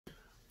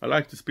I'd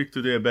like to speak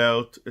today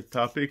about a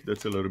topic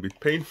that's a little bit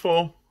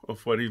painful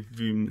of what has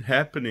been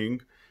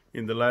happening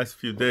in the last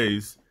few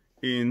days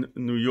in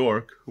New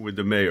York with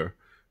the mayor.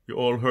 You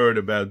all heard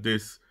about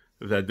this,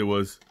 that there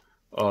was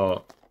a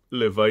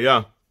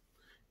levaya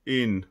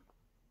in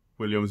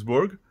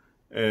Williamsburg,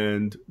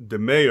 and the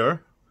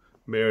Mayor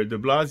de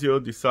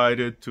Blasio,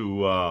 decided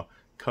to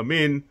come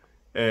in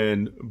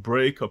and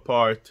break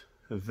apart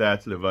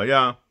that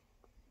levaya.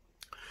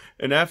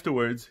 And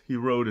afterwards, he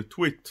wrote a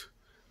tweet,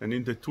 and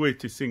in the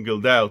tweet, he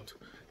singled out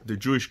the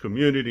Jewish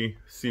community.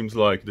 Seems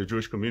like the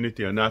Jewish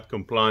community are not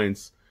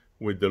compliant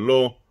with the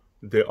law.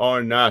 They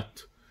are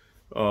not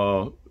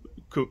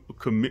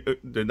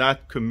they're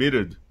not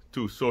committed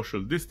to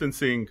social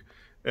distancing,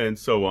 and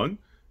so on.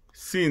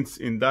 Since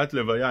in that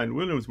levaya in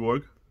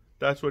Williamsburg,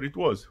 that's what it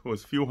was. It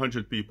was a few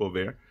hundred people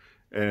there,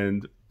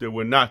 and they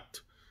were not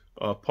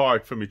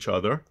apart from each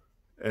other,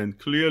 and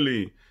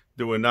clearly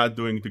they were not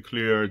doing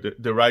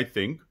the right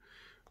thing.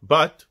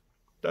 But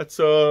that's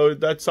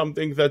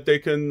something that they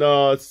can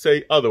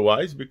say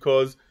otherwise,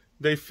 because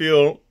they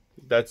feel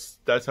that's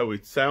how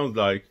it sounds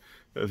like,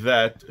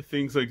 that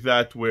things like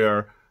that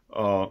were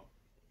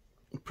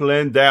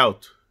planned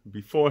out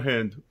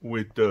beforehand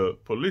with the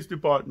police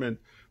department.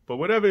 But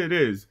whatever it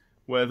is,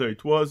 whether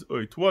it was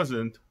or it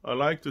wasn't, I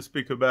like to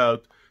speak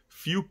about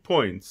few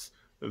points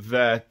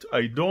that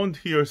I don't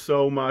hear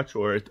so much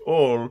or at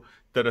all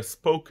that are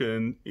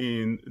spoken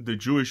in the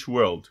Jewish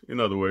world. In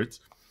other words,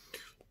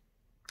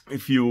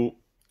 if you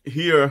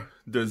hear,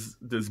 there's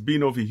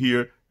been over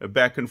here a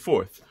back and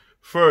forth.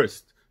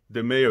 First,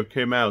 the mayor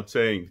came out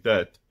saying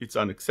that it's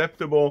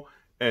unacceptable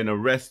and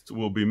arrests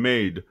will be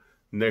made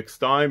next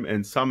time,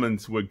 and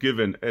summons were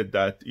given at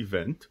that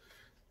event.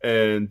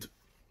 And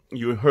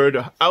you heard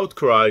an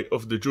outcry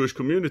of the Jewish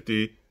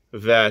community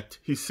that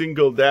he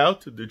singled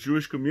out the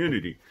Jewish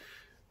community.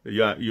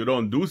 Yeah, you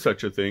don't do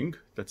such a thing.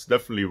 That's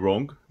definitely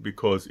wrong,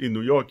 because in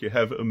New York you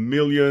have 1.1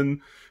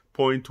 million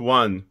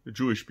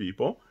Jewish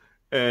people,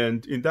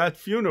 and in that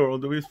funeral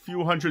there was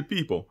few hundred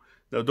people.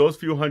 Now those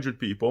few hundred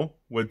people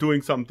were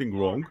doing something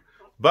wrong,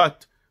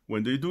 but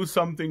when they do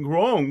something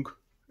wrong,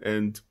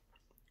 and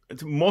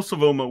most of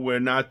them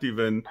were not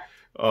even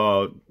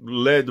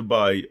led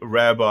by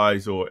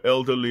rabbis or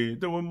elderly,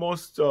 they were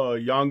most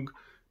young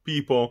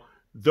people.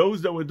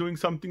 Those that were doing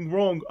something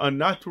wrong are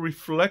not a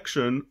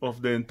reflection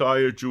of the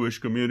entire Jewish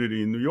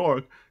community in New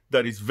York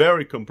that is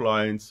very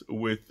compliant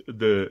with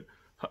the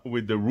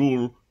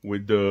rule,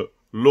 with the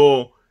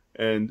law,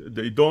 and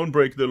they don't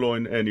break the law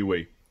in any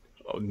way.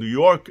 New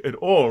York at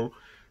all,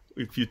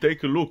 if you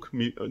take a look,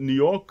 New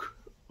York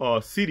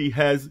City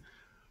has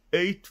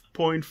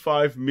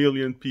 8.5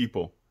 million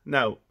people.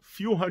 Now,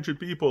 few hundred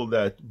people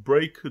that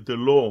break the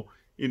law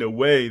in a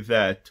way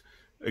that,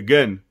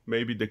 again,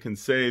 maybe they can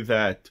say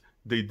that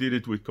they did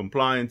it with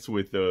compliance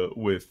with the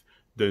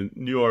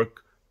New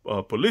York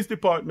Police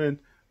Department,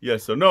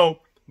 yes or no.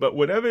 But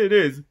whatever it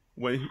is,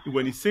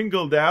 when he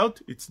singled out,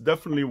 it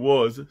definitely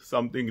was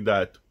something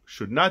that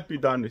should not be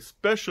done,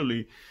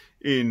 especially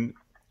in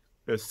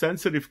a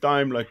sensitive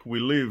time like we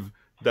live,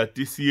 that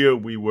this year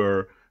we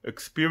were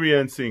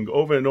experiencing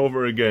over and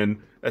over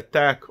again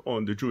attack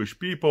on the Jewish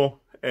people,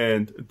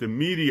 and the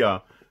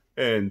media,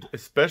 and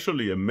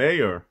especially a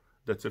mayor,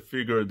 that's a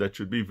figure that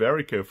should be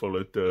very careful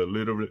at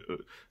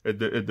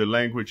the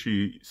language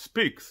he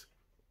speaks.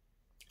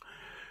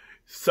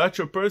 Such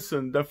a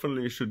person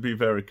definitely should be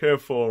very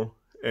careful,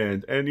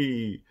 and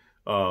any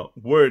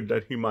word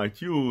that he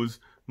might use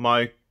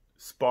might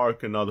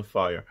spark another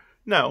fire.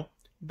 Now,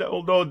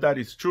 although that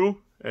is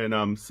true, and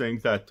I'm saying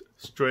that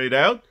straight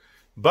out,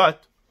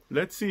 but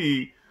let's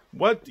see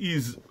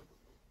what's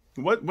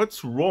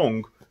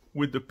wrong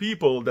with the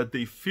people that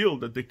they feel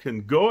that they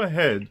can go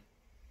ahead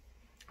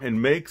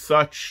and make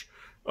such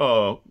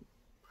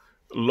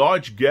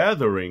large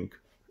gathering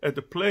at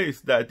a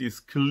place that is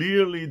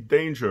clearly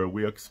danger.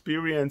 We are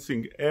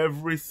experiencing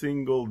every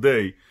single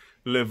day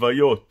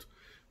levayot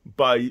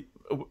by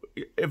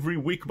every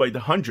week by the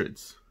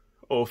hundreds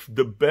of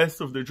the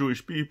best of the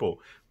Jewish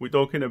people. We're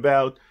talking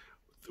about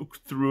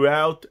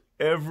throughout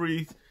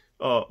every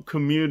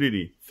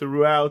community,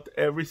 throughout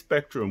every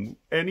spectrum,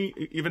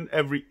 even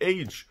every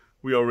age.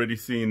 We already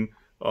seen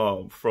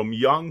from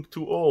young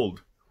to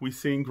old. We're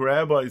seeing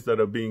rabbis that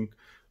are being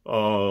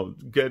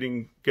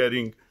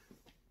getting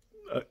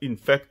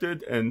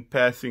infected and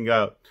passing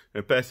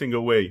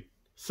away.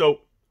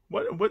 So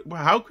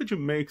how could you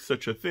make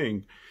such a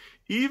thing?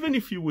 Even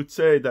if you would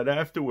say that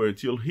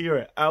afterwards you'll hear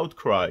an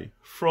outcry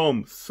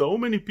from so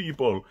many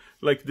people,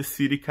 like the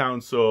city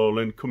council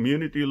and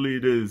community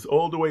leaders,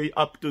 all the way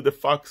up to the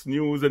Fox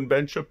News and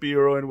Ben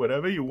Shapiro and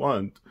whatever you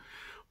want,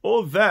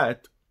 all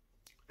that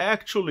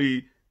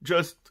actually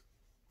just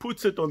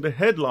puts it on the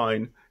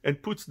headline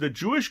and puts the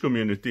Jewish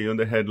community on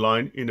the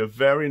headline in a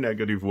very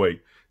negative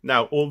way.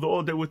 Now,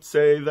 although they would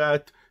say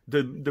that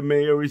the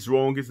mayor is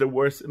wrong, is the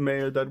worst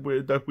mayor that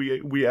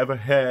we ever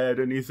had,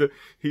 and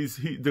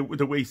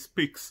the way he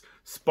speaks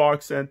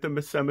sparks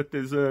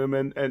anti-Semitism,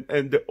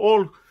 and they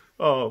all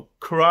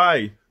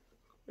cry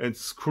and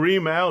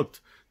scream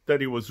out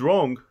that he was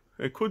wrong.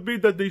 It could be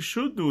that they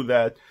should do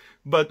that.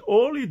 But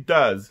all it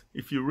does,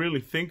 if you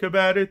really think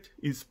about it,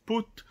 is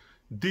put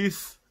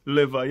this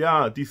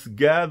levaya, this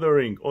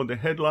gathering, on the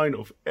headline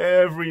of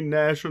every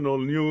national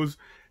news,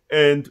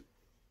 and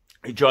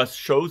it just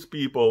shows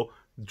people,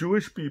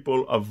 Jewish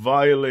people are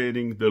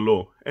violating the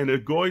law. And a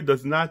goy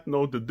does not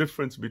know the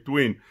difference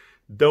between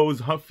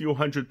those few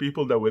hundred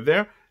people that were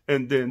there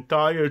and the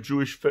entire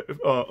Jewish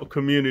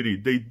community.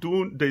 They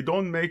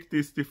don't make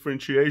this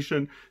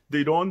differentiation.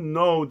 They don't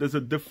know there's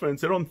a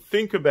difference. They don't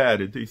think about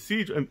it. They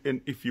see it,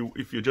 and if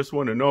you just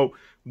want to know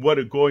what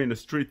a goy in the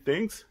street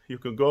thinks, you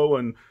can go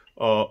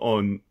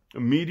on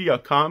media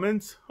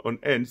comments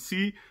and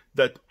see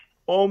that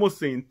almost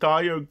the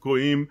entire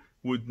goyim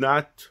would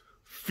not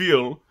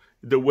feel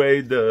the way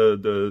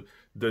the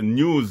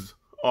news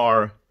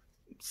are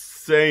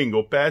saying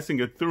or passing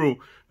it through,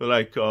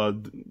 like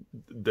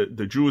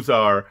the Jews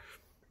are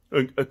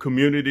a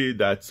community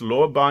that's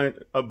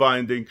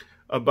law-abiding,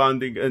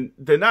 and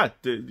they're not.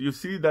 You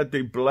see that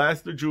they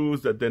blast the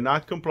Jews, that they're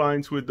not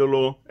compliant with the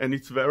law, and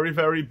it's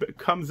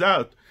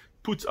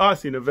puts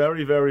us in a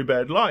very, very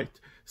bad light.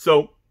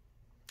 So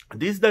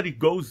this that it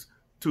goes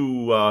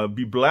to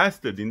be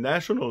blasted in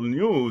national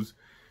news,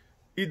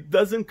 it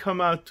doesn't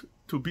come out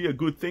to be a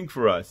good thing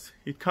for us.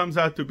 It comes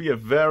out to be a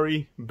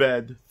very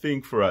bad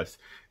thing for us.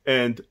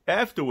 And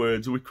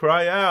afterwards, we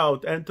cry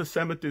out,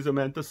 anti-Semitism,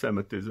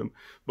 anti-Semitism.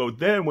 But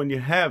then when you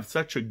have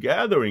such a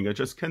gathering, I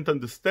just can't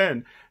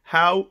understand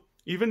how,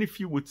 even if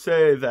you would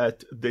say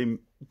that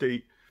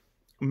they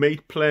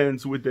made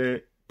plans with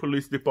the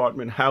police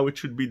department how it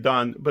should be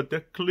done, but they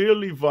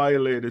clearly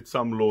violated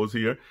some laws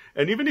here.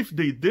 And even if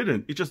they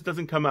didn't, it just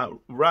doesn't come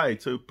out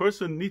right. So a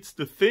person needs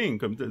to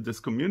think, there's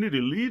community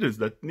leaders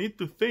that need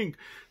to think,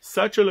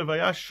 such a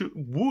levaya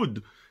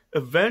would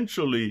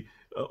eventually,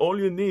 all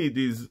you need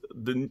is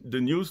the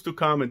news to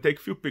come and take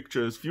a few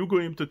pictures, few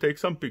goyim to take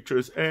some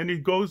pictures, and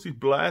it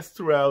blasts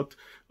throughout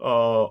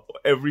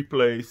every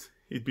place.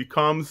 It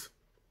becomes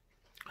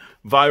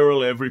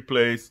viral every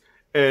place,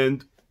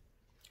 and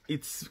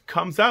it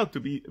comes out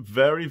to be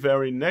very,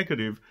 very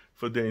negative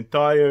for the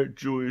entire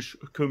Jewish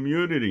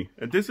community.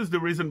 And this is the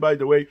reason, by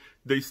the way,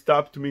 they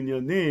stopped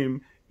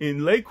minyanim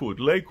in Lakewood.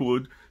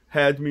 Lakewood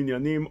had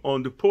minyanim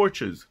on the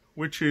porches,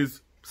 which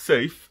is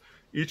safe.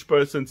 Each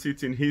person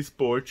sits in his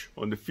porch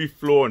on the 5th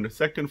floor, on the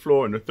 2nd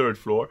floor, and the 3rd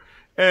floor.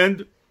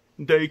 And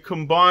they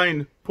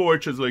combine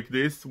porches like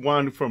this,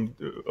 one from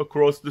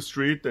across the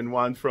street and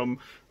one from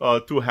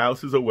 2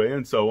 houses away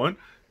and so on,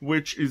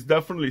 which is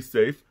definitely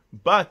safe.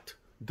 But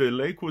the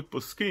Lakewood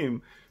Poskim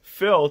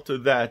felt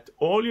that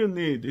all you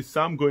need is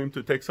some goyim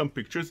to take some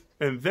pictures,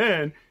 and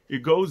then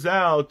it goes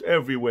out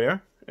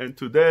everywhere. And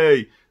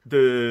today,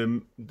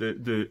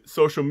 the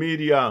social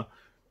media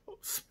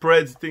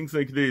spreads things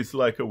like this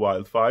like a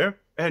wildfire,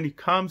 and it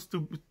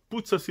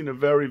puts us in a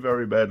very,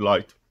 very bad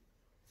light.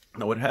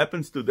 Now, what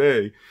happens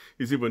today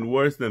is even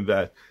worse than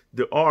that.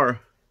 There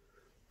are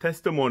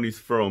testimonies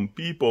from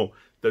people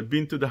that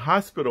been to the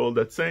hospital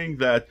that saying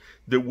that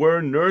there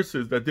were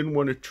nurses that didn't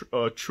want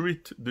to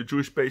treat the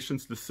Jewish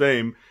patients the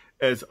same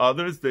as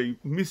others. They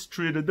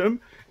mistreated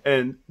them,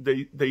 and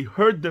they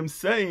heard them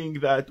saying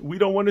that we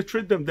don't want to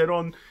treat them.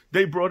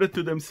 They brought it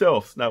to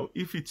themselves. Now,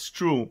 if it's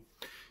true,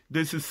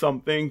 this is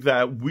something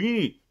that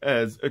we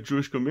as a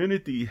Jewish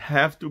community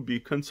have to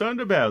be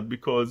concerned about,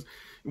 because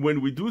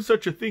when we do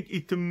such a thing,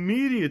 it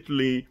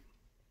immediately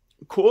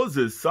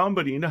causes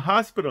somebody in a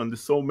hospital, and there's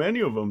so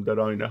many of them that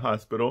are in a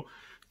hospital,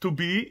 to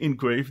be in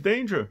grave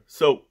danger.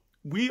 So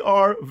we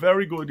are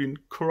very good in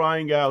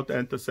crying out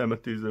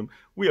anti-Semitism.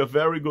 We are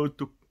very good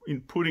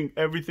in putting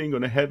everything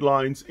on the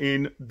headlines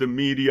in the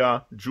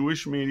media.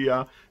 Jewish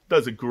media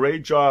does a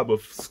great job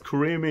of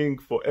screaming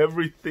for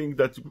everything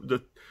that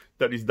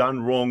is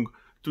done wrong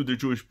to the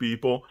Jewish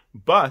people.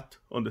 But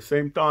on the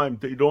same time,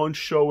 they don't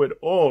show at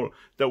all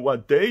that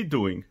what they're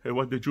doing and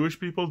what the Jewish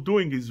people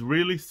doing is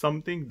really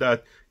something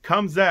that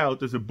comes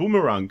out as a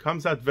boomerang,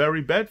 comes out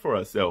very bad for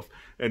ourselves.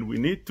 And we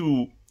need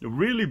to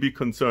really be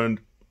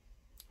concerned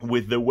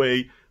with the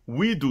way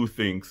we do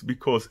things,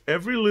 because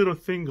every little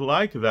thing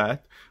like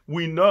that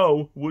we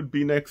know would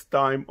be next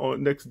day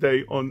on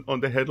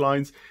the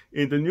headlines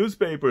in the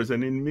newspapers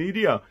and in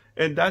media.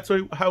 And that's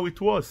how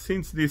it was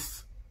since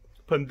this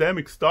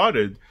pandemic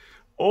started.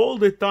 All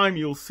the time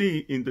you'll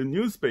see in the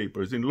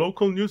newspapers, in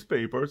local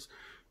newspapers,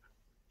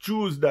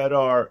 Jews that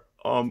are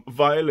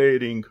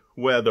violating,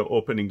 whether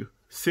opening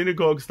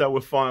synagogues that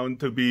were found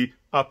to be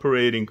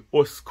operating,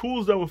 or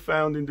schools that were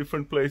found in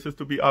different places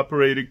to be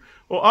operating,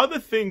 or other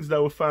things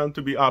that were found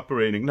to be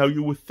operating. Now,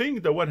 you would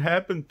think that what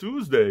happened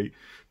Tuesday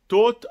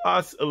taught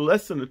us a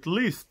lesson, at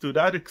least to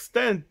that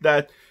extent,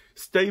 that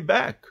stay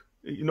back.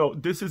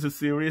 This is a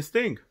serious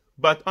thing.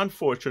 But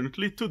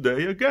unfortunately,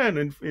 today,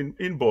 again,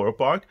 in Borough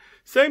Park,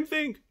 same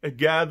thing, a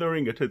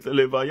gathering, a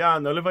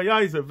levaya. Now,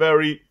 levaya is a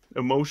very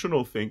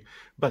emotional thing,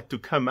 but to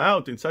come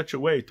out in such a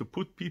way to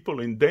put people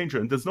in danger,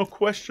 and there's no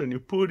question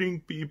you're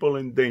putting people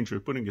in danger, you're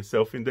putting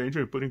yourself in danger,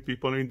 you're putting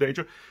people in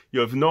danger.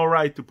 You have no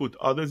right to put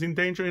others in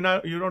danger, and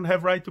you don't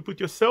have right to put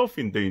yourself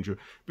in danger,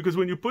 because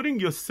when you're putting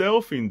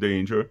yourself in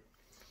danger,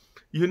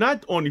 you're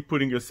not only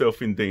putting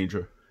yourself in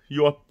danger,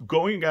 you are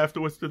going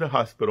afterwards to the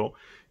hospital,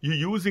 you're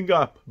using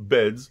up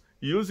beds,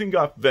 using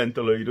up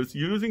ventilators,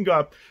 using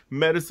up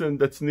medicine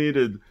that's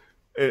needed,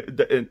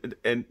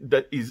 and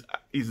that is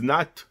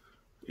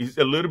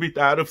a little bit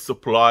out of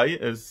supply,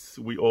 as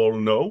we all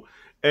know,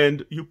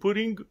 and you're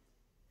putting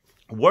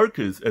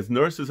workers as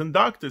nurses and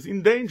doctors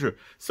in danger.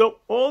 So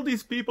all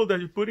these people that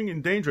you're putting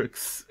in danger,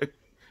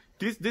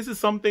 this is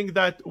something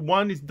that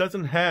one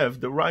doesn't have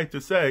the right to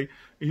say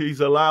he's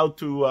allowed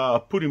to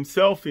put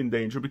himself in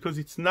danger, because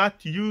it's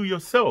not you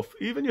yourself.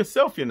 Even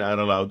yourself you're not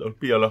allowed, al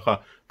pi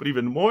halacha, but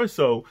even more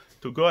so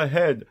to go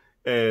ahead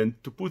and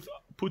to put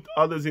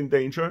others in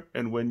danger.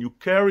 And when you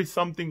carry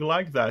something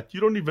like that, you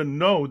don't even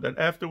know that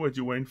afterwards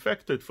you were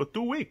infected for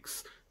 2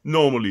 weeks.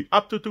 Normally,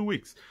 up to 2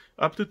 weeks.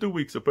 Up to 2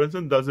 weeks, a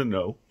person doesn't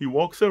know. He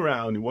walks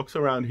around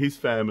his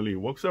family, he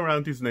walks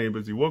around his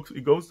neighbors, he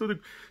goes to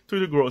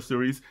the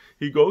groceries,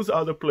 he goes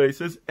other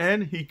places,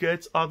 and he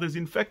gets others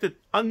infected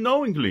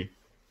unknowingly.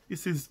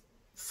 This is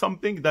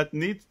something that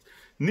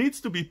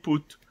needs to be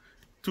put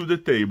to the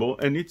table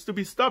and needs to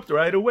be stopped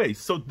right away.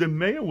 So the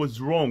mayor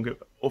was wrong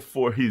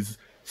for his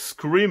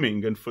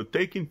screaming and for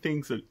taking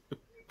things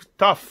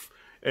tough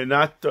and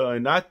not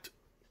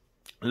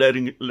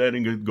letting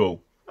it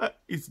go.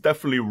 It's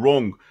definitely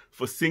wrong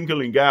for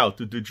singling out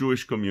the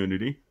Jewish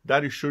community.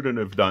 That he shouldn't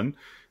have done,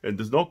 and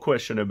there's no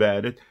question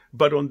about it.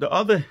 But on the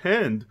other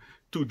hand,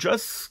 to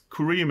just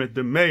scream at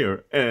the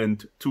mayor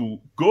and to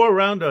go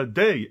around a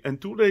day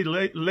and 2 days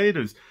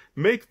later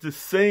make the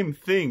same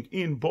thing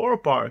in Borough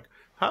Park,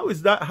 how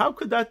is that? How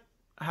could that?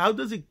 How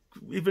does it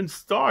even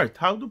start?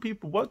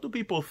 What do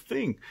people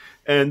think?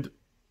 And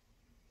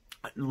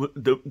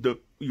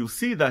you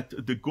see that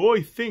the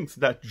Goy thinks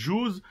that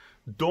Jews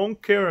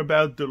don't care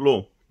about the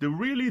law. They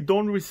really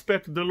don't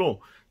respect the law.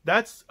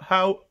 That's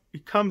how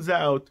it comes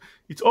out.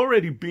 It's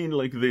already been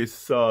like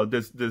this.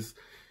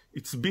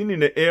 It's been in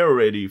the air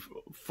already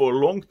for a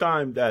long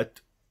time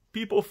that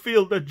people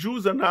feel that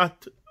Jews are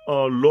not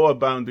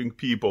law-abounding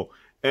people.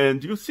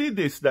 And you see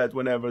this, that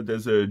whenever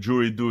there's a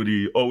jury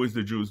duty, always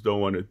the Jews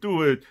don't want to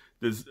do it.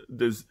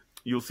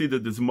 You'll see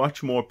that there's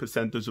much more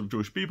percentage of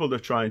Jewish people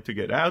that are trying to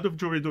get out of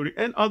jury duty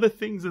and other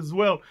things as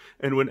well.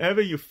 And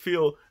whenever you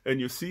feel and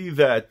you see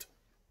that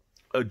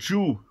a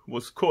Jew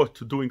was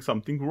caught doing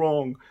something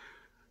wrong,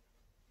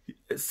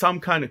 some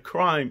kind of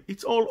crime,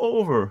 it's all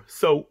over.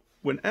 So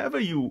whenever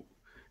you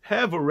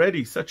have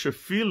already such a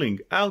feeling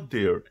out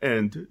there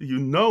and you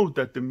know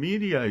that the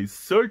media is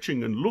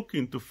searching and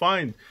looking to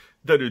find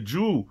that a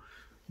Jew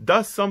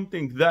does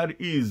something that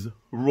is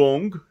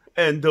wrong,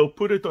 and they'll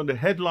put it on the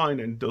headline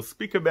and they'll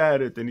speak about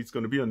it and it's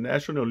going to be on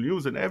national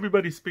news and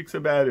everybody speaks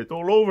about it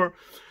all over.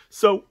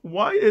 So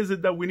why is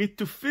it that we need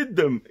to feed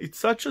them? It's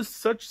such a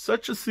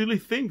silly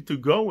thing to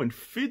go and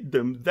feed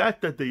them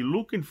that they're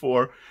looking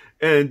for,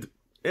 and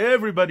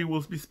everybody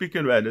will be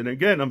speaking about it. And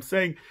again, I'm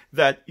saying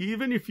that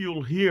even if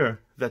you'll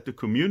hear that the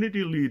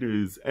community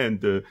leaders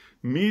and the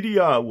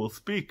media will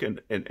speak,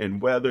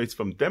 and whether it's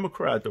from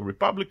Democrats or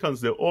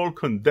Republicans, they all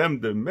condemn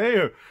the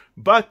mayor.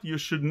 But you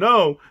should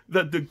know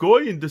that the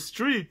Goy in the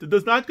street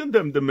does not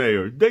condemn the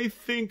mayor. They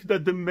think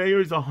that the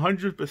mayor is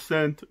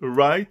 100%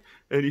 right,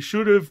 and he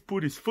should have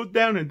put his foot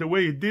down, and the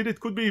way he did it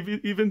could be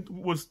even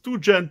was too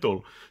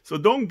gentle. So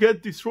don't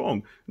get this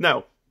wrong.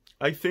 Now,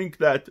 I think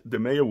that the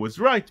mayor was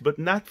right, but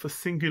not for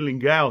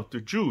singling out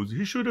the Jews.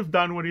 He should have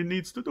done what he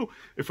needs to do.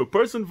 If a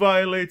person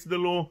violates the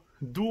law,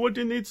 do what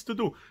he needs to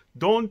do.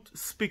 Don't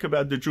speak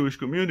about the Jewish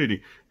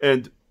community.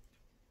 And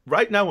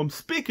right now I'm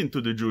speaking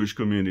to the Jewish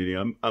community.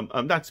 I'm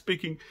not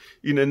speaking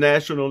in a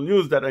national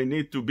news that I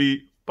need to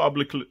be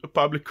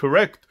public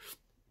correct.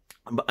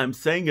 But I'm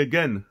saying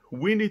again,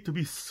 we need to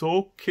be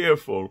so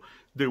careful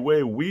the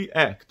way we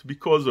act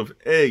because of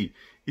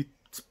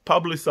it's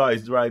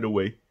publicized right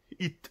away.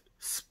 It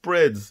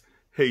spreads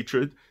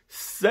hatred.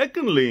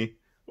 Secondly,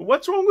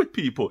 what's wrong with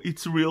people?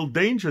 It's real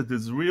danger.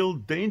 There's real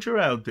danger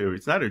out there.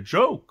 It's not a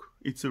joke.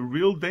 It's a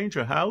real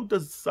danger. How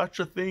does such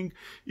a thing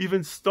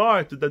even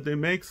start that they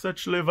make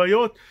such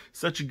levayot,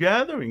 such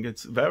gathering?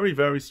 It's very,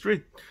 very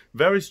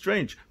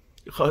strange.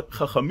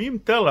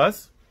 Chachamim tell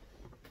us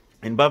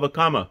in Bava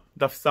Kama,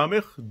 Daf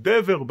Samech,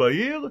 Dever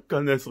Ba'ir,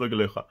 Kanes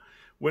Reglecha.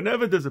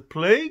 Whenever there's a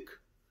plague,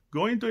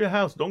 go into your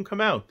house. Don't come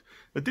out.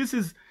 But this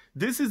is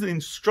the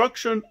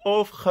instruction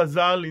of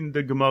Chazal in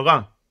the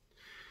Gemara.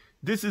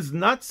 This is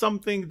not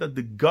something that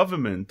the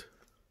government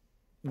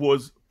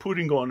was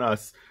putting on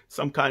us,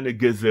 some kind of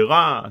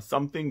gezerah,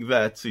 something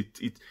that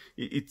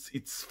it's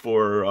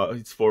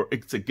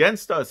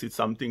against us. It's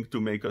something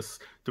to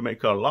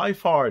make our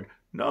life hard.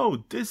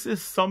 No, this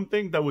is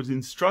something that was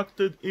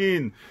instructed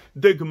in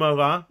the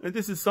Gemara, and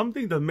this is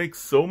something that makes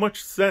so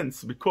much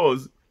sense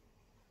because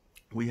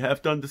we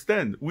have to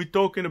understand we're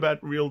talking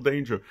about real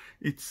danger.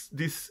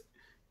 This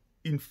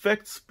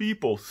infects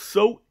people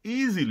so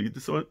easily.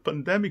 This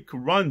pandemic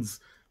runs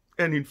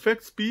and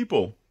infects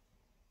people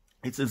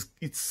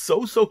it's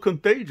so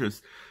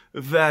contagious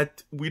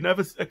that we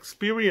never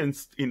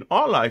experienced in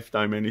our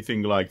lifetime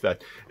anything like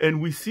that. And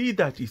we see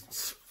that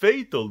it's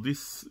fatal.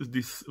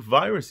 This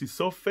virus is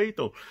so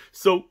fatal.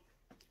 So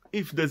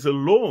if there's a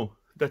law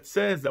that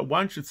says that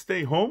one should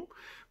stay home,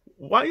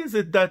 why is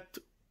it that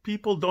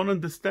people don't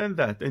understand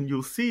that? And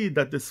you'll see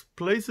that there's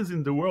places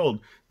in the world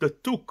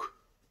that took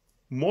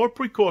more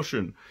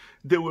precaution.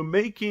 They were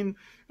making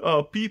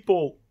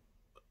people,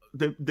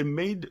 they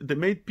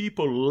made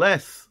people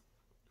less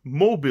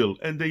mobile,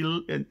 and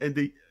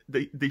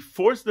they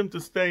forced them to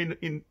stay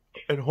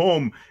at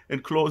home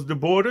and close the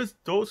borders.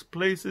 Those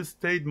places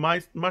stayed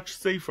much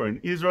safer. In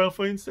Israel,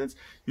 for instance,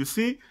 you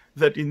see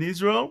that in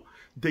Israel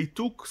they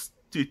took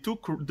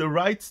the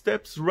right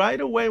steps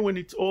right away when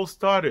it all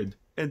started,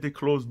 and they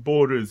closed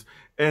borders,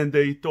 and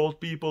they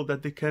told people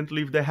that they can't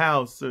leave the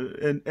house,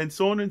 and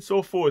so on and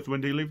so forth.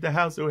 When they leave the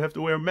house, they will have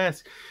to wear a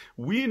mask.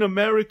 We in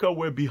America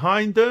were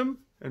behind them,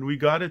 and we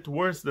got it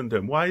worse than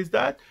them. Why is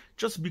that?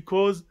 Just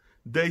because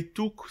they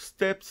took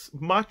steps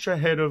much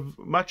ahead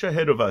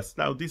of us.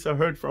 Now, this I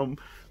heard from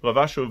Rav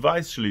Asher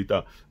Weiss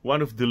Shlita,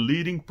 one of the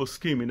leading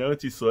poskim in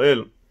Eretz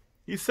Yisrael.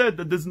 He said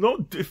that there's no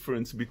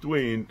difference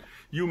between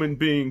human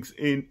beings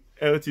in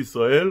Eretz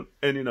Yisrael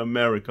and in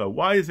America.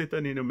 Why is it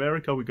that in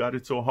America we got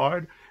it so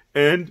hard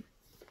and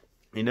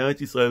in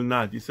Eretz Yisrael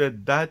not? He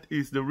said that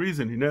is the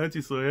reason. In Eretz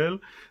Yisrael,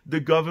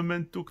 the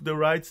government took the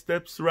right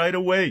steps right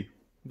away,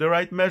 the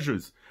right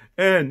measures.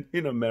 And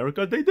in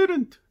America, they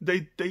didn't.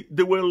 They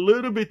were a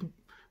little bit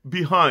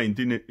behind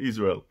in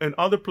Israel. And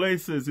other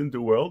places in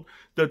the world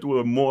that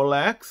were more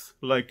lax,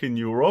 like in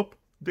Europe,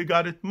 they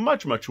got it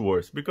much, much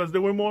worse because they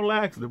were more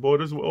lax. The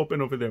borders were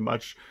open over there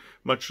much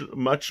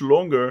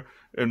longer,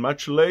 and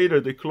much later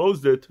they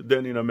closed it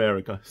than in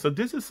America. So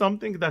this is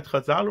something that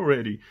Chazal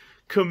already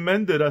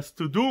commended us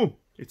to do.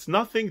 It's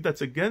nothing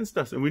that's against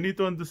us. And we need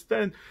to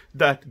understand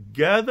that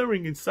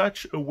gathering in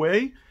such a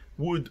way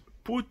would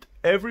put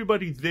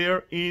everybody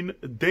there in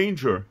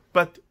danger.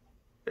 But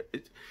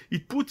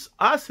it puts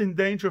us in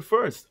danger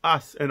first,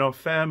 us and our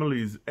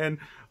families and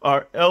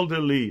our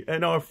elderly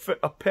and our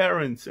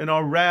parents and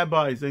our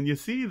rabbis. And you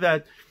see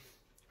that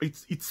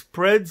it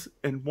spreads,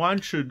 and one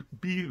should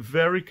be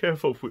very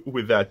careful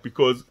with that,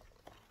 because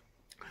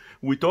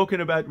we're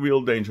talking about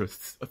real danger.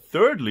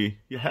 Thirdly,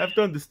 you have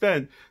to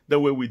understand that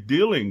when we're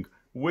dealing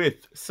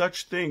with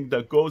such thing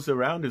that goes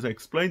around, as I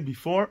explained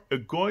before, a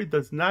goy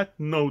does not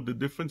know the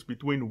difference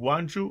between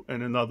one Jew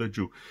and another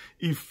Jew.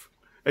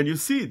 And you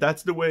see,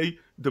 that's the way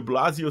the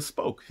Blasio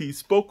spoke. He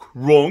spoke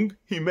wrong,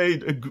 he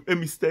made a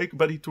mistake,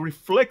 but it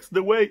reflects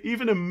the way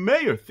even a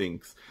mayor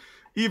thinks.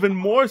 Even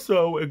more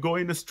so, a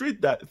guy in the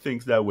street that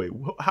thinks that way.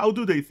 How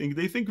do they think?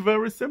 They think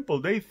very simple.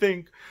 They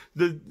think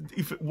that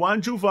if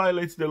one Jew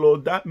violates the law,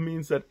 that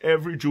means that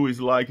every Jew is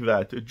like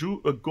that.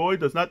 A goy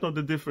does not know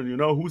the difference. You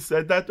know who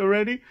said that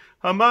already?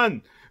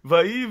 Haman.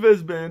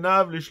 ויבז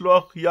בעיניו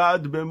לשלוח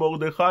יד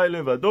במרדכי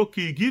לבדו,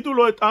 כי הגידו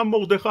לו את עם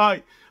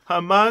מרדכי.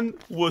 Haman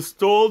was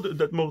told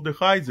that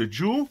Mordechai is a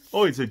Jew.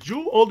 Oh, he's a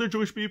Jew? All the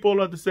Jewish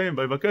people are the same.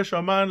 ויבקש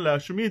Haman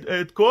להשמיד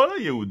את כל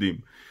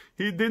היהודים.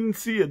 He didn't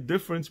see a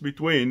difference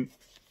between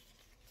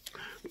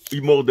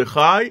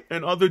Mordechai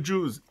and other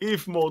Jews.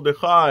 If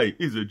Mordechai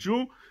is a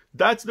Jew,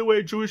 that's the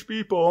way Jewish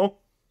people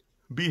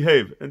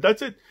behave. And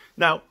that's it.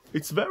 Now,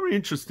 it's very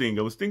interesting.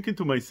 I was thinking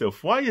to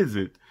myself, why is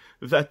it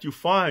that you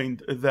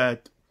find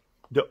that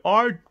there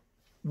are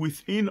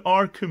within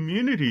our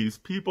communities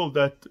people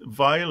that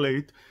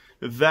violate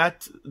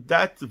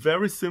that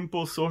very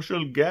simple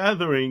social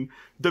gathering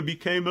that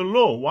became a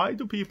law? Why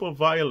do people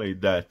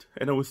violate that?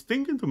 And I was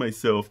thinking to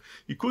myself,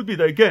 it could be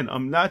that, again,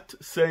 I'm not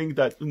saying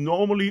that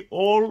normally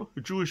all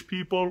Jewish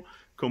people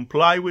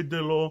comply with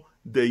the law.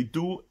 They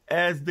do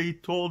as they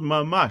told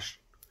mamash.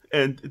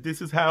 And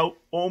this is how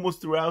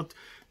almost throughout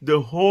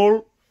the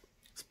whole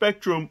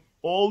spectrum,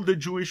 all the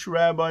Jewish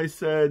rabbis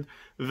said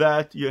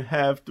that you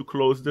have to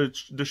close the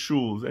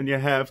shuls, and you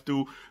have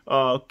to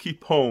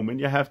keep home, and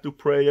you have to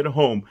pray at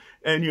home,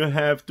 and you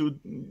have to,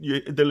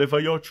 the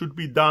levayot should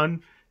be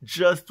done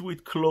just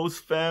with close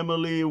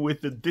family,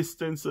 with the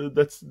distance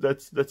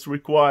that's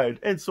required,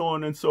 and so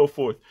on and so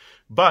forth.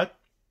 But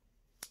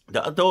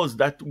there are those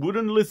that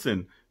wouldn't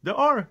listen. There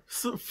are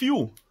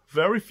few,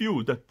 very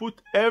few, that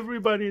put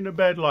everybody in a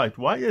bad light.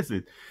 Why is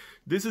it?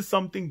 This is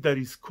something that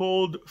is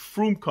called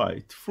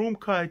frumkeit.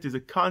 Frumkeit is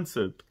a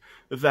concept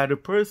that a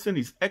person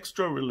is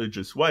extra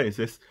religious. Why is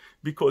this?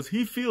 Because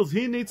he feels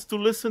he needs to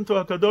listen to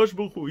HaKadosh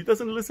Baruch Hu. He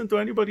doesn't listen to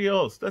anybody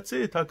else. That's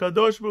it.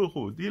 HaKadosh Baruch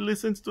Hu. He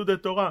listens to the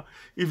Torah.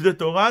 If the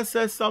Torah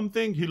says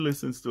something, he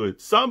listens to it.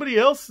 Somebody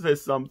else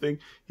says something,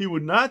 he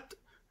would not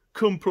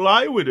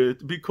comply with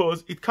it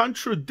because it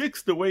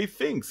contradicts the way he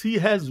thinks. He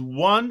has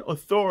one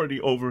authority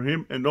over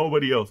him and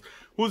nobody else.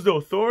 Who's the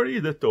authority?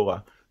 The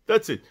Torah.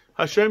 That's it.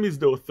 Hashem is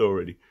the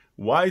authority.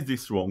 Why is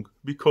this wrong?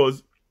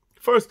 Because,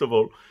 first of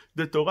all,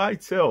 the Torah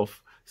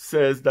itself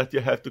says that you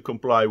have to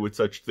comply with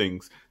such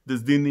things.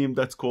 There's dinim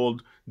that's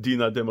called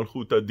dina de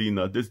malchuta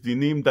dina. There's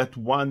dinim that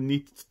one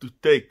needs to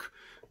take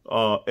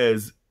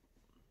as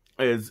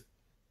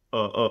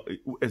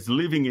as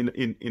living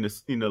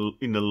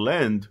in a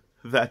land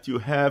that you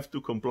have to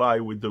comply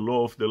with the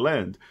law of the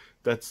land.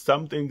 That's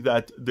something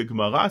that the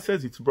Gemara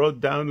says. It's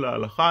brought down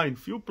la'alacha in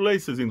few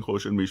places in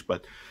Choshen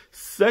Mishpat.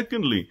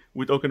 Secondly,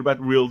 we're talking about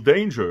real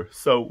danger.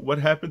 So what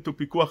happened to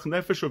pikuach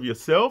nefesh of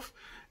yourself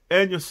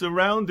and your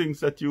surroundings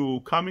that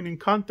you come in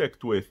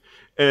contact with?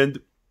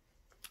 And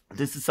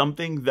this is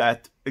something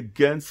that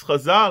against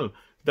Chazal,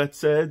 that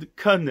said,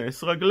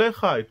 kanes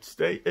raglecha,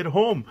 stay at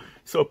home.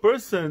 So a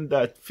person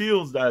that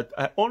feels that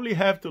I only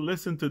have to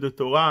listen to the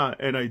Torah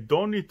and I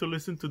don't need to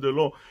listen to the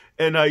law,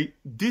 and I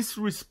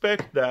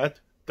disrespect that,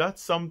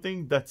 that's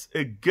something that's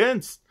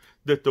against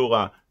the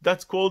Torah.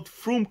 That's called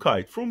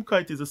frumkeit.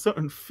 Frumkeit is a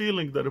certain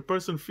feeling that a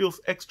person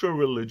feels extra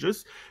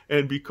religious,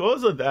 and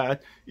because of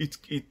that, it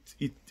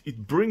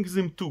brings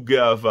him to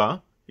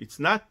geava.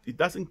 It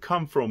doesn't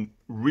come from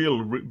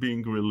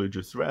being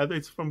religious. Rather,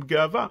 it's from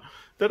gava,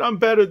 that I'm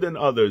better than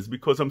others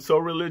because I'm so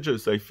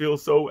religious. I feel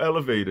so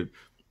elevated.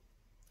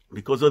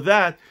 Because of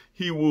that,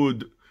 he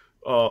would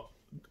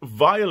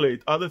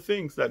violate other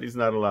things that he's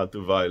not allowed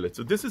to violate.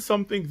 So this is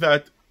something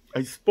that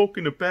I spoke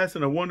in the past,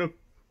 and I want to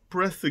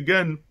press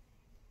again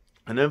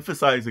and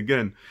emphasize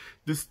again.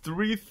 There's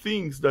three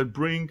things that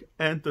bring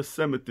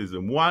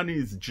anti-Semitism. One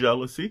is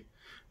jealousy,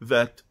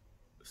 that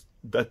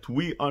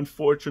we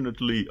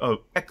unfortunately are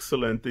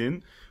excellent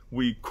in.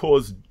 We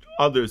cause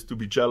others to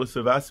be jealous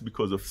of us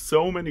because of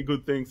so many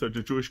good things that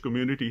the Jewish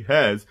community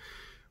has.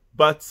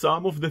 But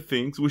some of the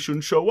things we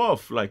shouldn't show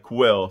off, like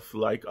wealth,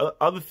 like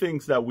other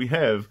things that we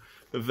have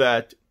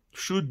that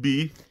should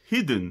be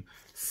hidden.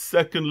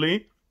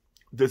 Secondly,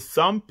 there's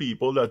some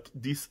people that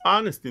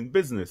dishonest in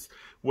business.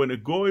 When a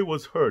goy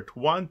was hurt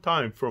one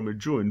time from a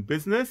Jew in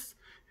business,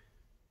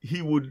 he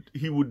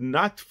would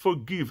not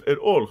forgive at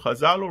all.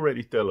 Chazal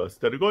already tell us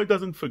that a goy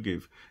doesn't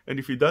forgive. And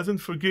if he doesn't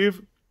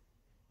forgive,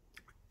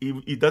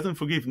 he doesn't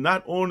forgive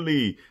not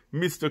only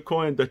Mr.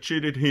 Cohen that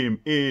cheated him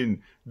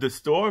in the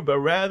store, but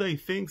rather he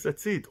thinks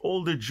that's it.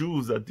 All the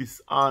Jews are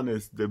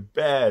dishonest, they're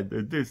bad,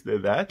 they're this, they're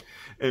that.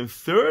 And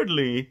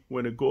thirdly,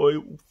 when a goy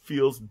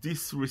feels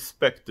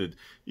disrespected,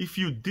 if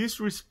you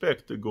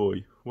disrespect a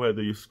goy,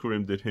 whether you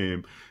screamed at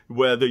him,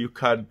 whether you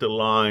cut the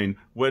line,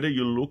 whether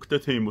you looked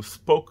at him or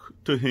spoke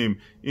to him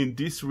in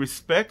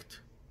disrespect,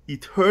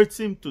 it hurts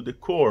him to the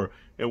core.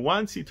 And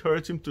once it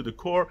hurts him to the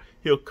core,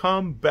 he'll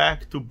come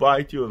back to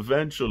bite you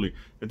eventually.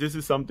 And this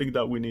is something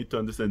that we need to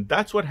understand.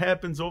 That's what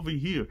happens over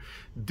here.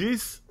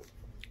 This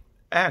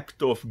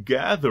act of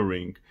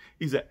gathering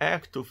is an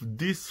act of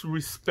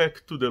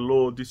disrespect to the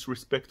law,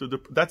 disrespect to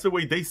the... That's the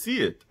way they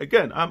see it.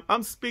 Again,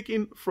 I'm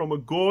speaking from a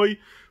goy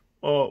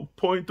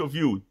point of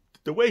view.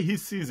 The way he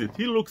sees it,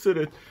 he looks at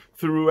it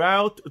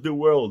throughout the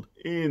world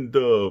in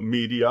the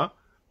media,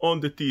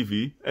 on the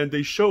TV, and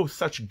they show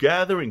such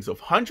gatherings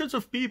of hundreds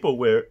of people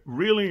where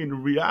really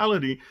in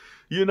reality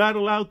you're not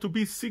allowed to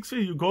be 6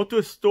 feet. You go to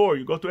a store,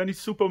 you go to any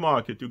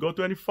supermarket, you go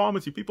to any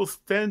pharmacy, people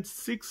stand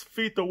 6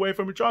 feet away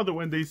from each other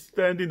when they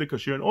stand in the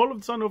cashier. And all of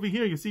a sudden over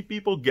here you see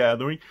people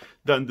gathering.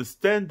 They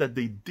understand that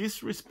they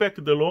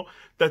disrespect the law.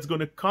 That's going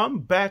to come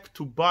back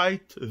to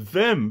bite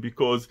them,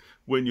 because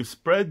when you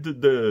spread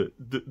the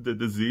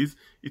disease,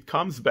 it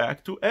comes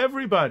back to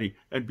everybody.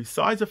 And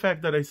besides the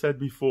fact that I said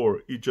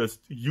before, it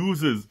just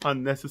uses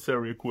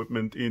unnecessary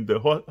equipment in the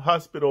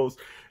hospitals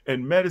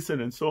and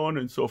medicine and so on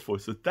and so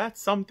forth. So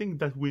that's something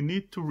that we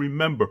need to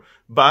remember.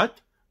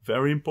 But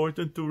very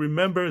important to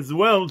remember as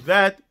well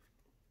that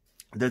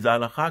there's a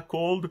halakha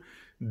called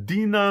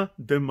Dina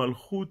de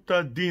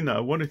Malchuta Dina. I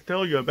want to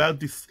tell you about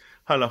this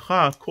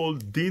halakha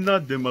called Dina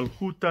de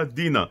Malchuta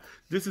Dina.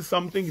 This is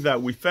something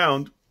that we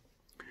found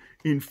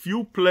in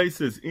few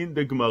places in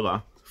the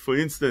Gemara. For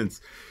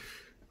instance,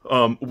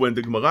 when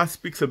the Gemara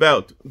speaks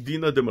about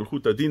Dina de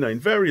Malchuta Dina in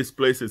various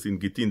places in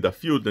Gitin Daf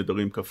Yud,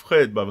 Nedarim Kaf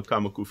Chet, Bava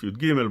Kama Kuf Yud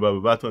Gimel,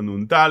 Bava Batra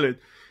Nun Dalet,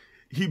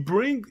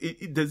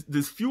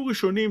 there's few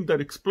Rishonim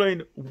that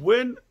explain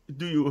when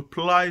do you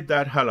apply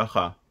that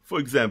halakha. For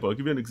example, I'll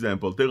give you an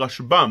example. The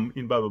Rashbam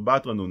in Bava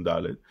Batra Nun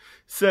Dalet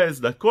says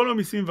that כל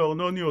המיסים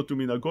והארנוניות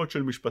ומנהגות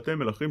של משפטי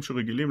מלכים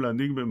שרגילים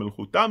להנהיג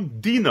במלכותם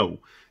דינהו.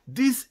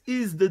 This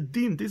is the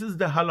din, this is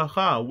the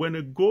halakha. When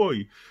a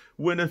goy,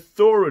 when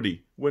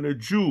authority, when a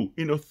Jew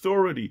in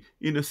authority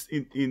in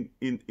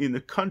a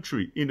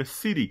country, in a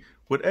city,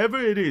 whatever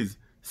it is,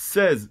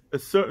 says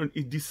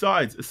it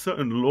decides a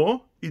certain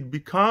law, it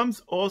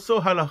becomes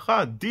also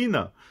halakha,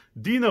 dina.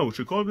 דין הוא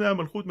שכל בני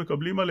המלכות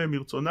מקבלים עליהם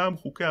מרצונם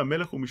חוקי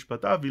המלך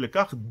ומשפטיו,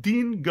 ולכך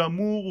דין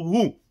גמור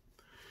הוא.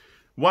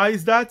 Why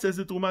is that? says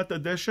the תרומת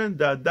הדשן,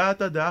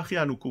 דעתא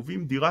דאחי אנו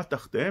קובעים דירה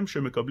תחתיהם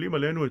שמקבלים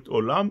עלינו את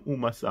עולם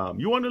ומסעם.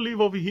 You want to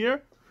live over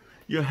here?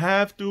 You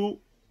have to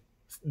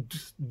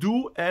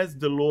do as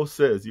the law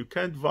says. You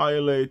can't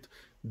violate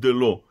the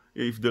law.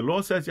 If the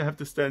law says you have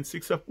to stand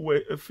 6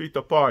 feet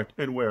apart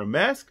and wear a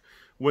mask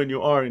when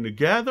you are in a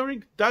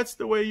gathering, that's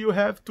the way you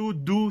have to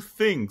do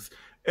things.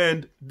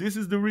 And this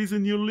is the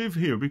reason you live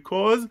here,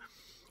 because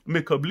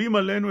מקבלים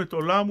עלינו את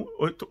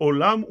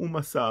עולם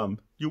ומסעם.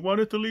 You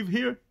wanted to live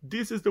here?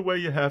 This is the way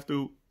you have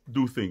to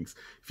do things.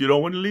 If you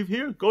don't want to live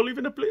here, go live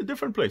in a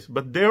different place.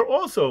 But there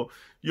also,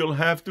 you'll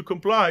have to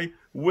comply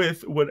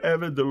with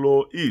whatever the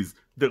law is.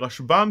 The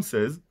Rashbam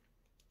says,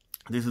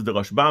 this is the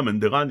Rashbam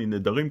and the Ran in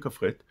Nedarim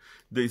Kafret,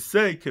 they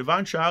say,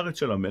 כיוון שהארץ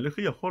של המלך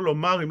היא, יכול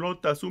לומר, אם לא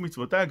תעשו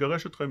מצוותיי,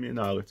 אגרש אתכם מן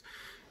הארץ.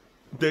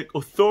 The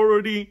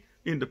authority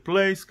in the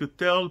place could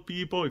tell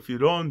people, if you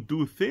don't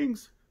do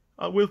things,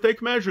 we'll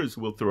take measures.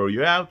 We'll throw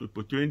you out, we'll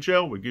put you in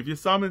jail, we'll give you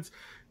summons.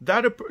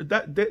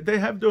 They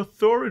have the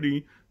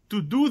authority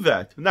to do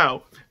that.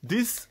 Now,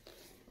 this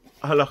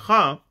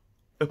halacha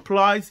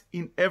applies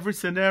in every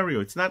scenario.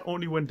 It's not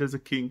only when there's a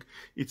king.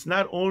 It's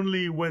not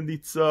only when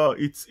it's a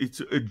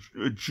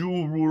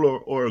Jew ruler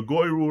or a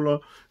Goy ruler.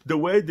 The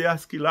way the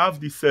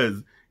Askilavdi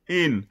says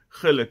in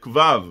Chelek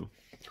Vav,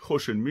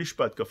 Choshen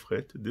Mishpat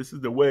Kafret, this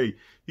is the way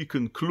he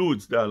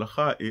concludes the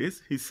halacha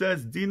is, he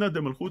says, Dina de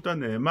Malchuta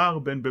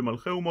ne'emar ben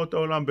bemalchei umot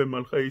ha'olam ben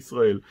malchei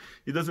Israel.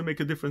 It doesn't make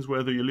a difference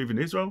whether you live in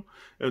Israel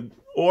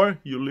or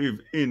you live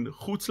in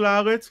Chutz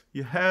La'aretz.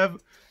 You have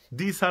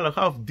this halacha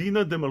of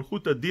Dina de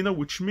Malchuta Dina,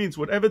 which means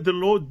whatever the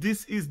law,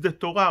 this is the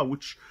Torah,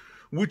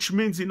 which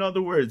means, in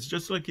other words,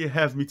 just like you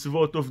have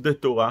mitzvot of the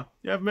Torah,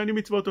 you have many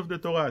mitzvot of the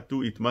Torah,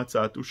 to eat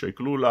matzah, to shake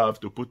lulav,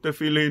 to put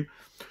tefillin.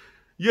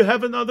 You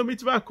have another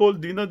mitzvah called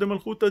Dina de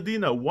Malchuta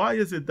Dina. Why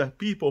is it that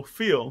people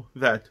feel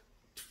that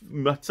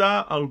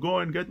matzah, I'll go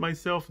and get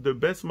myself the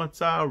best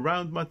matzah,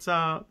 round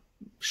matzah,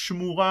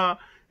 shmura,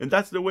 and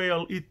that's the way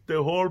I'll eat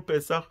the whole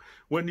Pesach.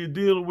 When you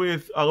deal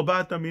with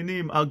Arbat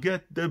Aminim, I'll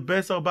get the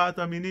best Arbat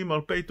Aminim,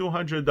 I'll pay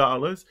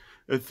 $200,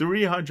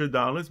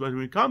 $300. But when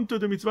we come to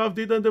the mitzvah of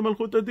Dina de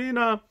Malchuta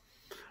Dina,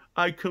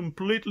 I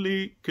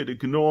completely could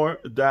ignore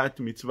that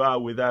mitzvah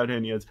without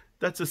any ads.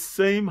 That's the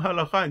same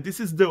halacha, and this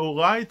is the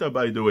Oraita,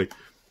 by the way.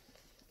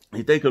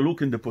 You take a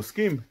look in the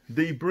poskim,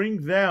 they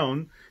bring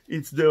down,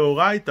 it's the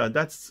Oraita.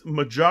 That's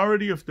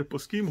majority of the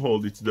poskim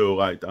hold, it's the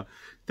Oraita.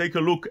 Take a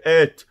look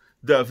at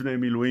the Avnei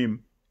Miluim,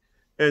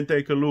 and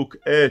take a look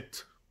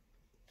at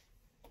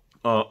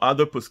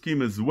other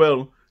poskim as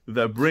well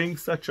that bring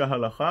such a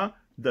halacha,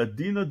 that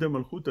Dina de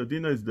Malchuta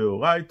Dina is the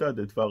Oraita,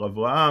 the Dvar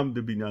Avraham,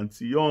 the Binyan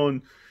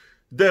Tzion,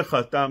 the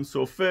Chatam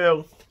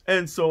Sofer,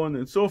 and so on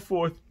and so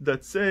forth,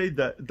 that say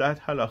that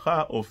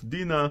halacha of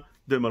Dina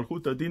de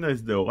Malchuta Dina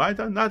is the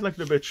Oraita, not like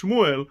the Bet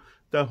Shmuel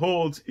that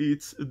holds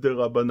it's the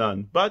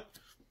Rabbanan. But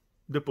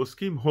the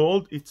poskim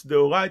hold it's the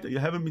Oraita. You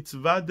have a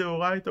mitzvah de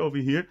Oraita over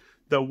here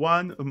that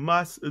one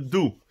must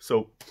do.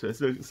 So says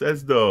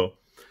the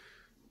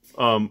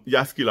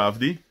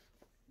Yaskilavdi,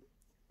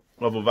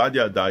 Rav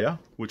Ovadia Adaya,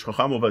 which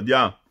Chacham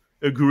Ovadia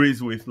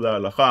agrees with la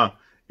halacha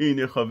in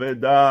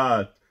Yechaveh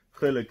Dat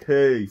Chelek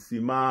Hey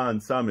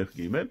Siman Samech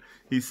Gimel.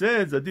 He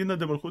says Dina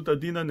de Malchuta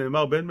Dina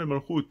ne'emar ben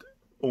memalchut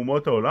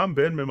umot ha'olam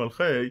ben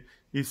memalchei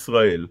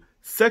Israel.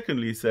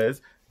 Secondly, he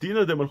says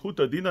Dina de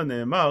Malchuta Dina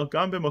ne'emar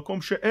gam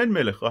b'makom she'en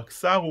melech rak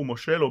sar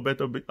u'moshel o bet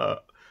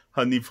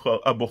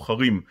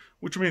הבוחרים,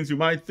 which means you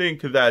might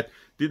think that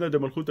Dina de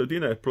Malchuta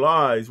Dina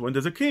applies when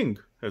there's a king,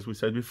 as we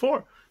said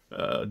before.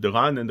 The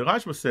Ran and the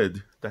Rashba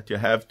said that you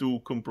have to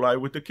comply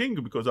with the king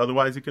because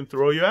otherwise he can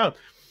throw you out.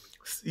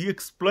 He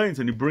explains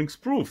and he brings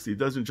proofs. He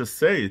doesn't just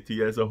say it. He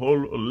has a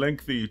whole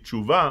lengthy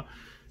tshuva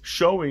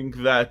showing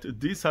that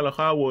this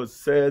halacha was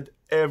said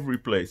every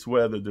place,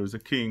 whether there's a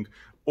king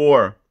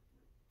or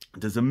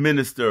there's a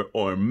minister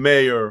or a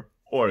mayor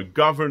or a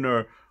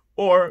governor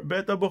or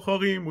Bet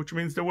HaBocharim, which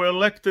means they were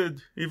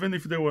elected. Even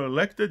if they were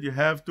elected,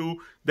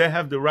 they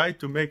have the right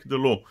to make the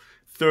law.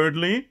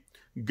 Thirdly,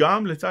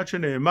 גם לצד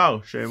שנאמר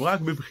שהם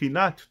רק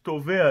בבחינת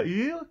טובי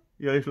העיר,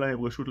 יש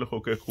להם רשות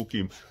לחוקק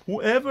חוקים.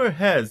 Whoever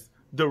has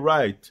the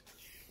right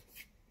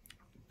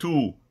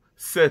to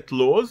set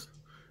laws,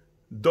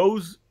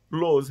 those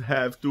laws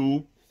have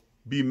to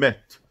be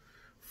met.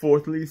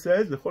 Fourthly, he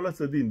says, לכל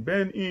הצדדים,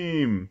 בין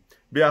אם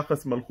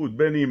ביחס מלכות,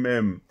 בין אם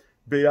הם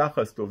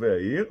ביחס טובי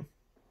העיר,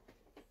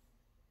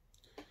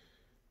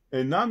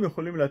 אינם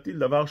יכולים להטיל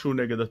דבר שהוא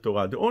נגד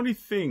התורה. The only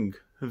thing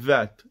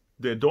that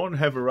they don't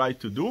have a right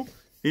to do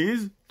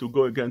is to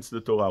go against the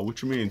Torah,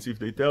 which means if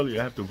they tell you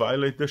have to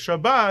violate the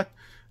Shabbat,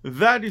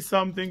 that is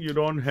something you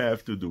don't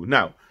have to do.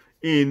 Now,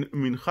 in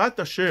Minchat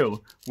Asher,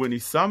 when he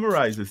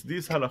summarizes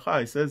this halacha,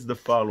 he says the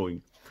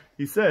following.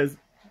 He says,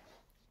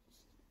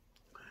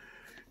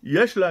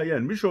 יש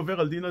לעיין, מי שעובר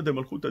על דינא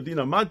דמלכותא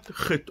דינא, מה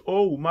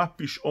חטאו ומה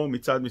פשעו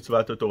מצד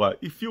מצוות התורה.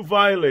 If you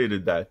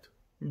violated that,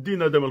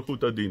 דינא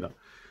דמלכותא דינא,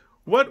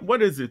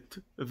 what is it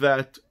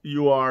that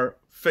you are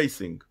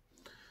facing?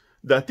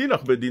 דעתי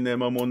לך בדיני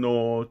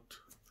ממונות,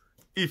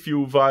 if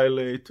you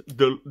violate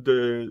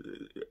the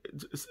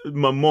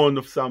mammon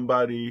of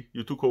somebody,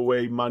 you took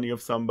away money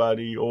of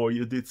somebody, or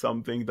you did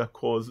something that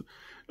caused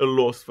a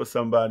loss for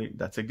somebody,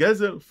 that's a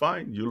gezel,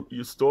 fine,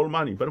 you stole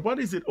money. But what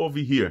is it over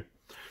here?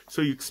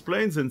 So he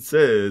explains and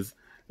says,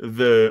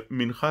 the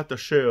Minchat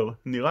Asher,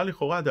 נראה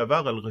לכאורה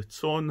דבר על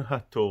רצון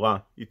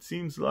התורה. It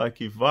seems like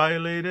he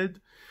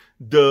violated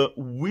the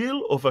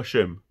will of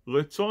Hashem,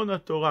 רצון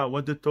התורה,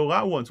 what the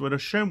Torah wants, what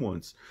Hashem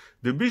wants.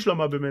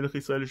 דבישלמה במלך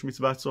ישראל יש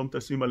מצוות צום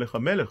תשים עליך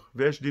מלך,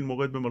 ויש דין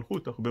מורד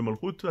במלכות, אך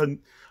במלכות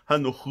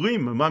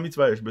הנוכרים, מה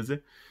המצווה יש בזה?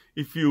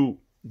 if you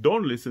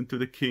don't listen to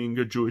the king,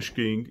 a Jewish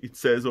king, it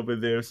says over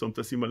there, Som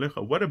tasim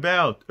alecha. What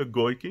about a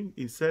goy king?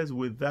 He says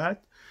with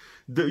that,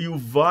 you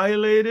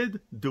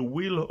violated the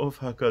will of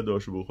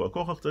HaKadosh Baruch Hu.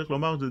 הכוכך צריך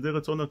לומר שזה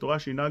רצון התורה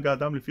שינהג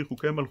האדם לפי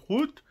חוקי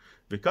מלכות,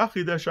 וכך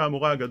חידש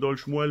האמורא הגדול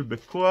שמואל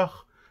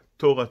בכוח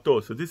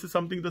תורתו. So this is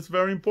something that's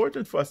very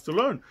important for us to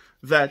learn,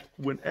 that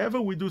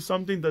whenever we do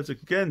something that's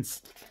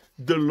against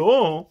the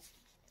law,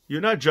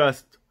 you're not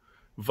just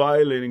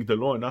violating the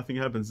law and nothing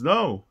happens.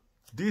 No.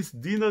 This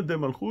Dina de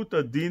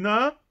Malchuta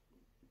Dina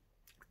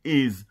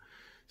is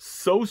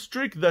so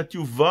strict that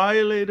you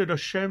violated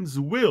Hashem's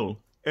will,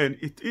 and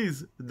it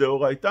is the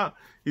Oraita.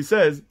 He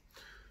says,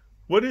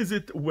 what is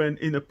it when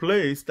in a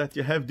place that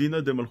you have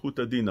Dina de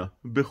Malchuta Dina,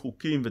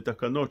 בחוקים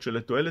ותקנות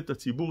שלתועלת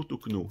הציבור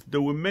תוקנו? They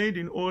were made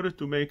in order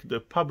to make the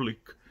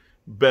public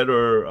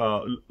better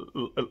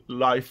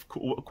life,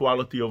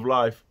 quality of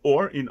life,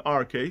 or in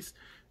our case,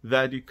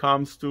 that it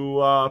comes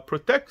to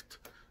protect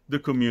the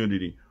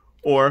community,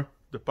 or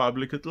the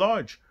public at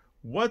large.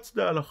 What's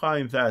the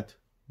halacha in that?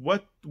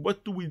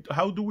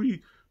 How do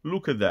we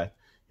look at that?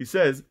 He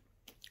says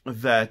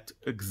that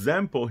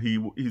example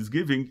he's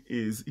giving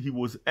is he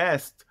was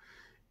asked,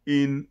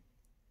 in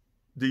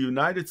the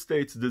United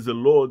States there's a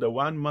law that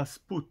one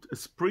must put a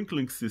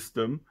sprinkling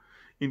system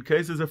in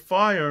case there's a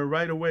fire,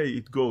 right away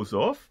it goes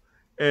off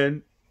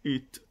and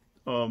it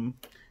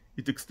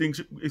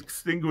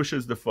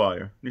extinguishes the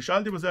fire.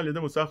 נשאלתי בזה על ידי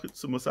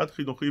מוסד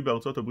חינוכי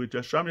בארצות הברית,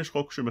 שם יש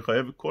חוק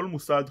שמחייב כל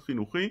מוסד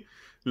חינוכי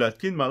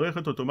להתקין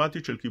מערכת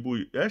אוטומטית של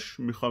כיבוי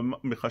אש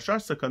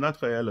מחשש סכנת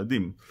חיי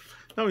ילדים.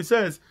 Now he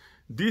says,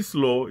 this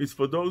law is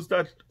for those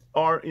that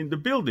are in the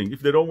building.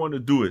 If they don't want to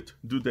do it,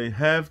 do they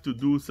have to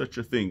do such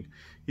a thing?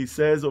 He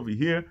says over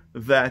here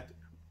that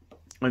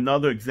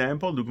another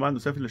example, דוגמה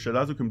נוספת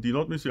לשאלה זו,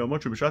 כמדינות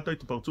מסוימות שבשעת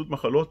התפרצות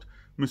מחלות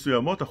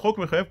מסוימות, החוק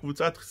מחייב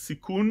קבוצת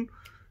סיכון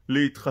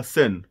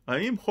להתחסן.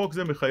 האם חוק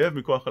זה מחייב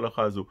מכוח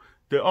הלכה זו?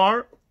 There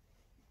are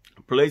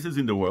places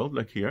in the world,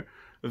 like here,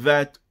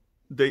 that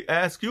they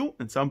ask you,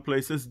 in some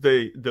places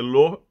the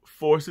law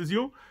forces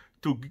you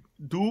to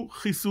do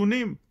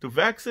חיסונים, to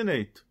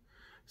vaccinate.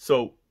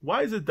 So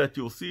why is it that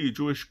you'll see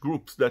Jewish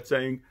groups that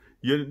saying,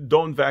 you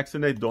don't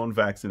vaccinate, don't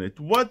vaccinate?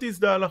 What is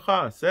the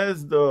halacha?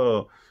 Says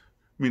the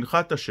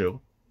Minchat Asher,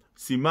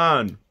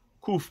 סימן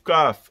קכ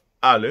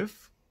א',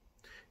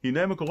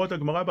 הנה מקורות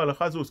הגמרא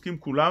בהלכה זו עוסקים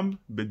כולם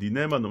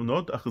בדיני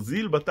מנונות, אך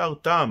זיל בתר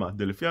טעמה,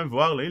 דלפי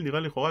המבואר לעיל נראה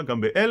לכאורה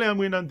גם באלה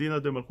אמרינן דינא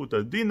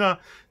דמלכותא דינא,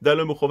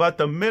 דהיינו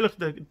מחובת המלך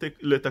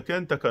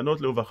לתקן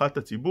תקנות לרווחת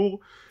הציבור,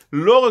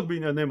 לא רק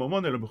בענייני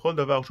ממון אלא בכל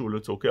דבר שהוא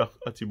לצורכי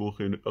הציבור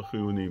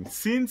החיוניים.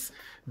 Since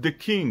the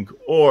king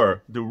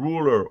or the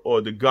ruler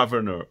or the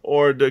governor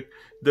or the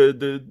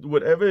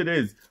whatever it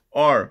is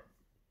are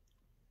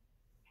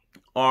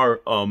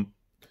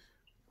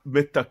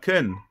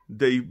מתקן,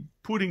 they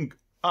putting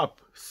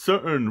up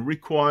certain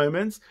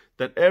requirements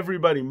that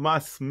everybody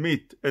must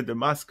meet and they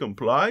must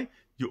comply,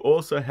 you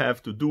also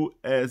have to do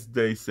as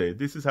they say.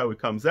 This is how it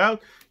comes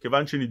out.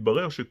 כיוון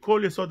שנתברר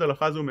שכל יסוד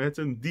הלכה זו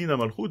מעצם דין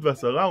המלכות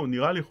והשרה, הוא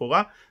נראה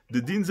לכאורה,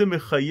 דין זה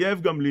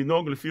מחייב גם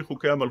לנהוג לפי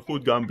חוקי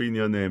המלכות גם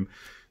בענייניהם,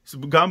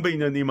 גם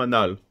בעניינים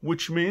הנ"ל.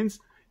 Which means,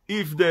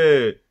 if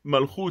the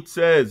malchut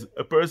says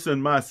a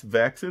person must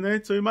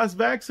vaccinate, so he must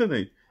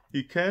vaccinate.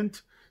 He can't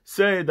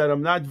say that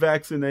I'm not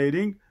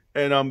vaccinating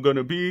and I'm going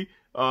to be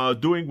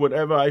doing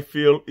whatever I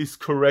feel is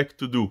correct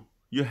to do.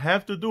 You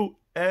have to do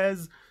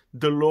as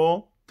the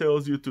law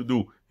tells you to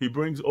do. He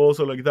brings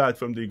also like that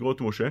from the Igrot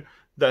Moshe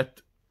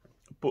that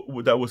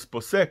was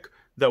posek,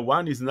 that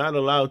one is not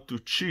allowed to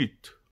cheat